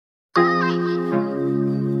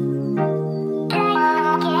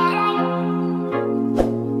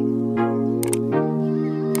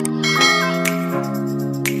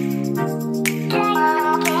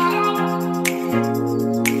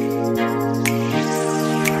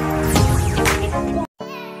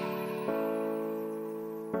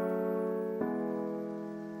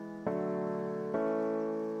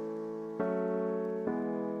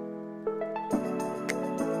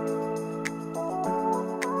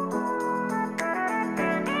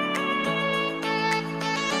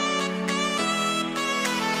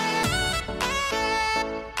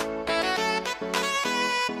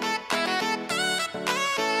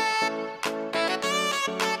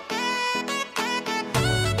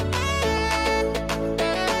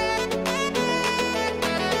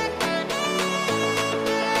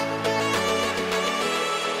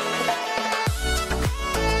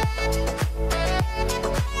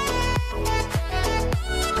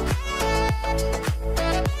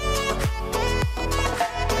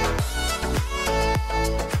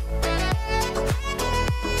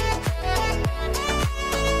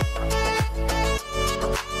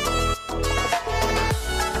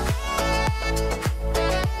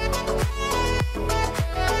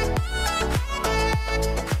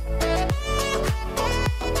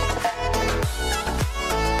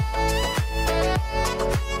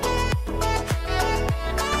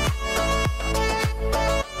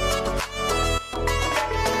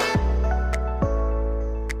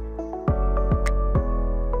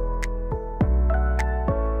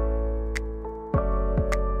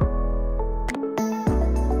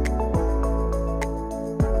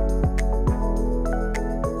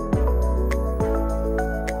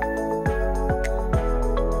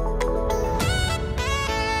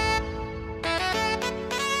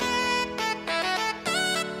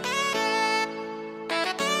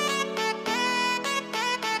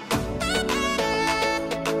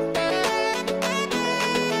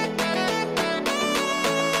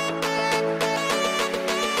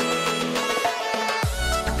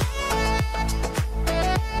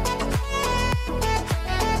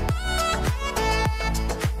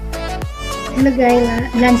Hello guys,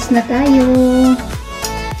 lunch na tayo.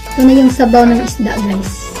 Ito na yung sabaw ng isda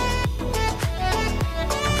guys.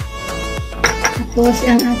 Tapos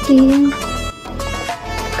ang aking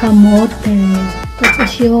kamote.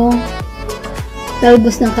 Tapos yung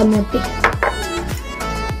talbos ng kamote.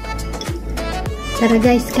 Tara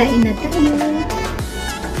guys, kain na tayo.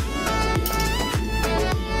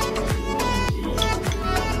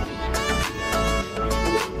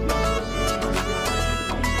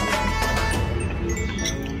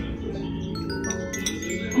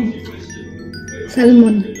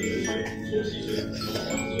 Salmon.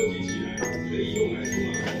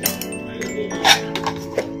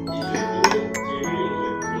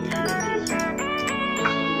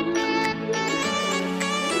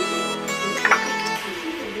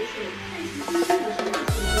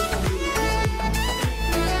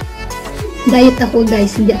 Diet ako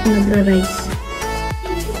guys, hindi ako nagra-rice.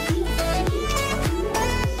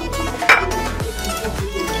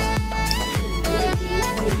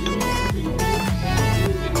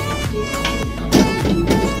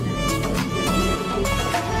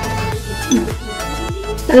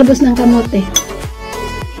 Talbos ng kamote.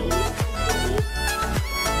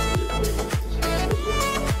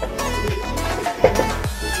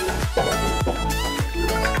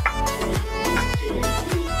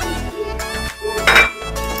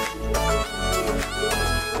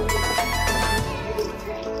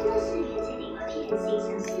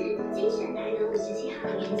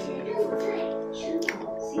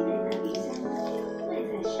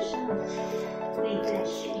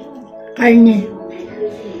 Karne.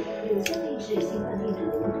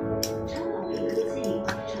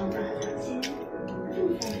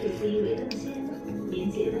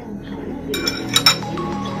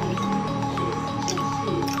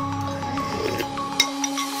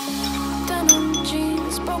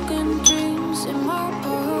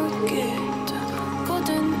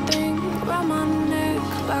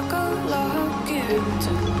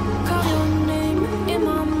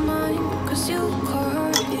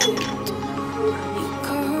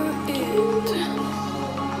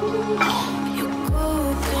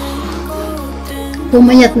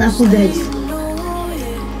 Pumayat na ako guys.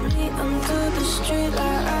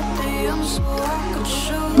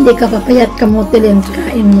 Hindi ka papayat, kamote lang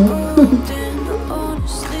kain mo.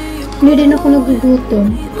 Hindi din ako nagugutom.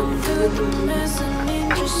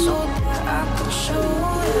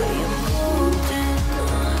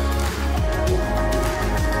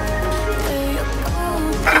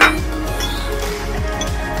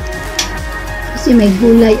 Kasi may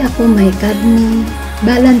gulay ako, may karne,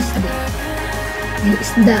 balance ba? May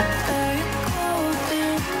isda.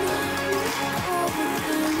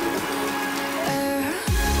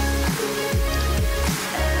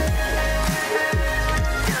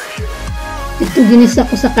 Ito ginisa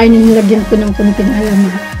ko sa kain, nilagyan ko ng kunting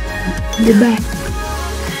alamang. Diba?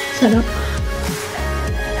 Sarap.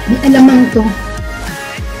 May alamang to.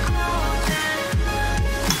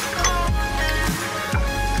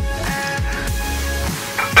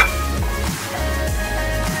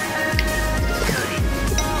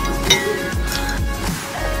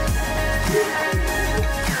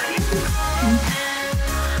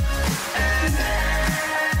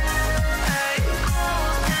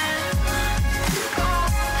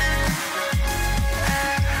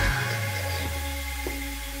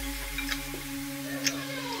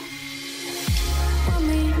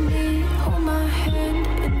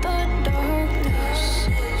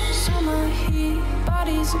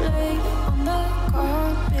 Lay on the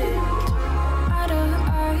carpet, eye to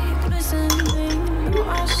eye, glistening. No,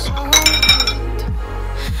 I saw it.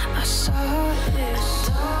 I saw it.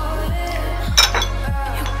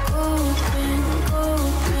 You're golden,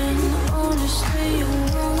 golden. Honestly, you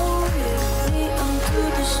know it. Me onto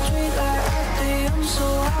the street like I am, so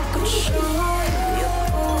I could show you. You're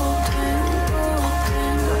golden,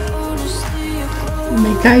 golden. Honestly, you're golden.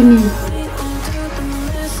 May kainin.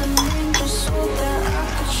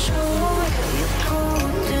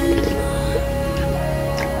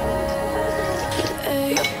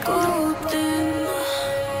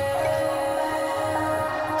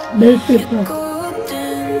 Bel tipo.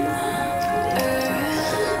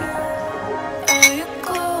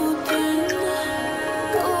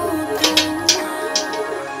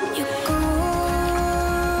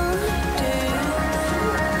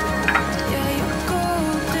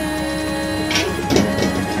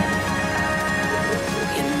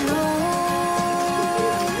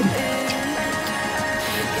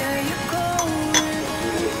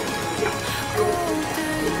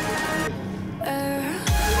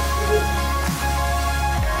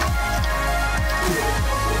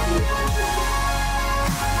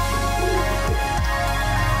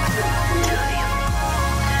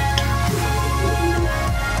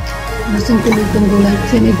 hugasan ko dito ang gulay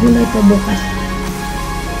kasi may gulay pa bukas.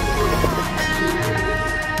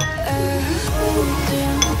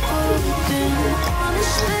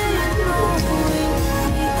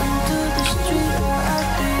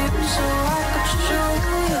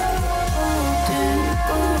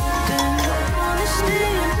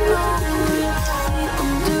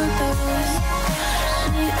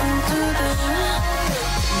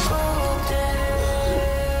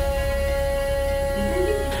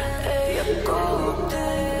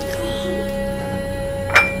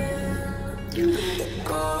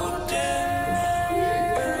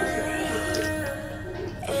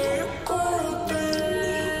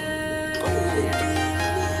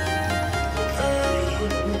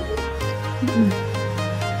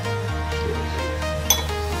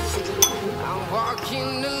 I'm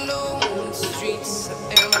walking alone, the streets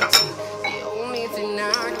are empty. The only thing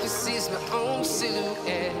I can see is my own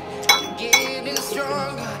silhouette. I'm getting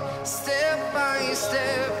stronger, step by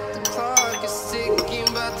step. The clock is ticking,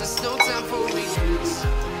 but there's no time for regrets.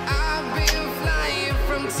 I've been flying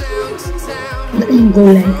from town to town, Yung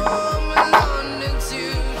gulay. from London to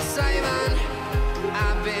Taiwan.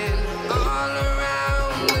 I've been all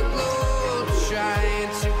around the globe trying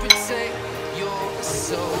to protect your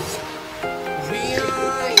soul. We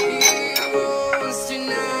are heroes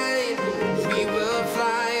tonight. We will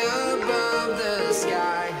fly above the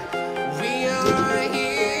sky. We are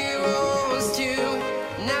heroes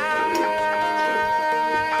tonight.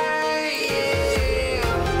 Yeah.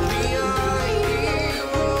 We are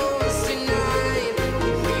heroes tonight.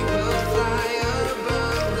 We will fly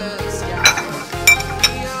above the sky.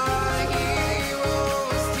 We are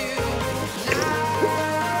heroes tonight.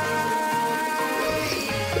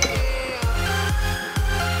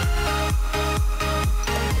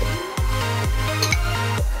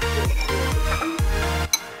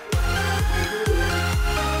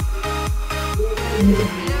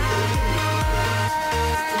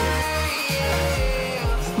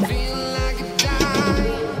 Feel like a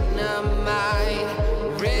dynamite,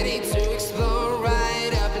 ready to explode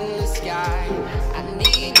right up in the sky. I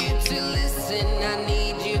need you to listen, I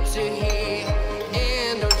need you to hear,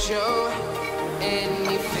 and don't show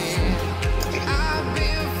any fear. I've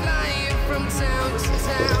been flying from town to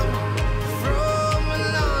town, from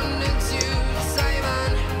London to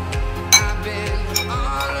Taiwan. I've been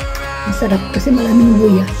all around. Masarap kasi maraming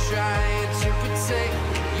luya. Trying to protect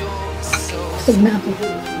your soul. Busog na ako.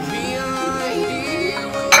 We are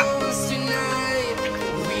heroes tonight.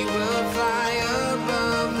 We will fly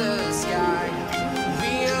above the sky.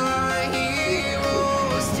 We are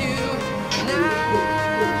heroes tonight.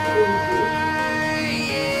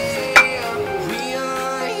 Yeah. We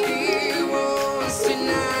are heroes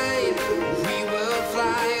tonight. We will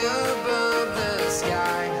fly above the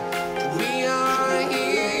sky. We are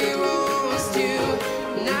heroes tonight.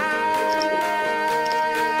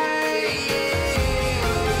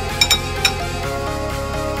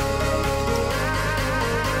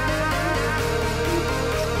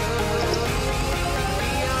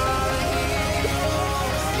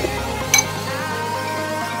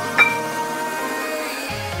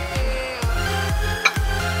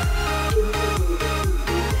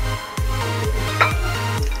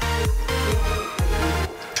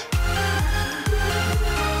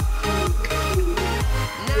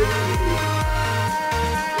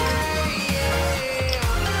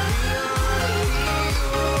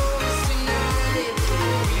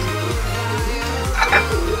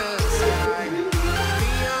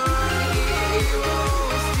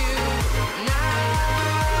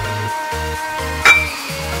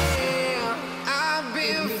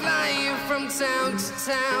 Town to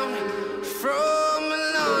town, from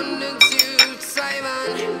London to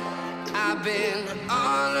Taiwan. I've been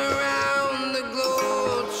all around the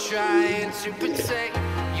globe trying to protect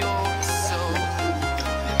your soul.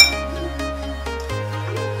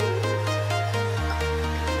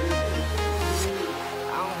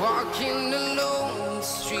 I'm walking alone, the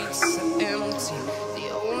streets are empty. The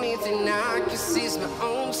only thing I can see is my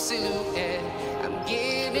own silhouette. I'm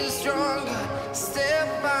getting stronger, step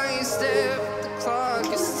by step. The clock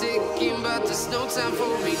is ticking, but there's no time for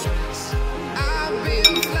regrets. I've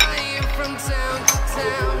been flying from town to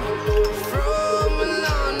town, from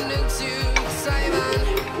London to Taiwan.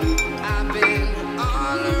 I've been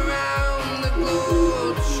all around the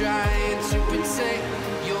globe trying to protect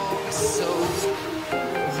your soul.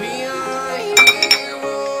 We are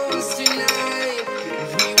heroes tonight.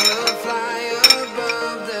 We will fly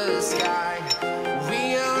above the sky.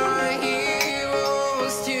 We are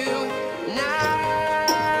heroes tonight.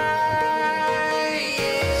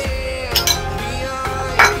 Yeah. We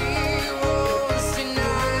are heroes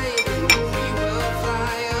tonight.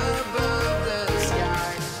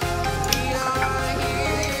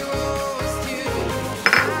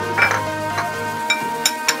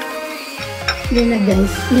 Yan na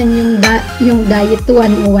guys. Yan yung diet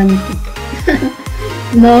 101.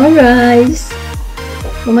 No rice.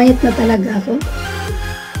 Pumayat na talaga ako.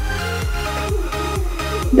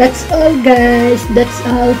 That's all guys. That's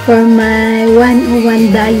all for my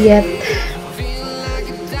 101 diet.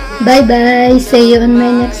 Bye bye. See you on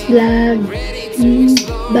my next vlog.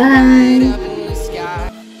 Bye.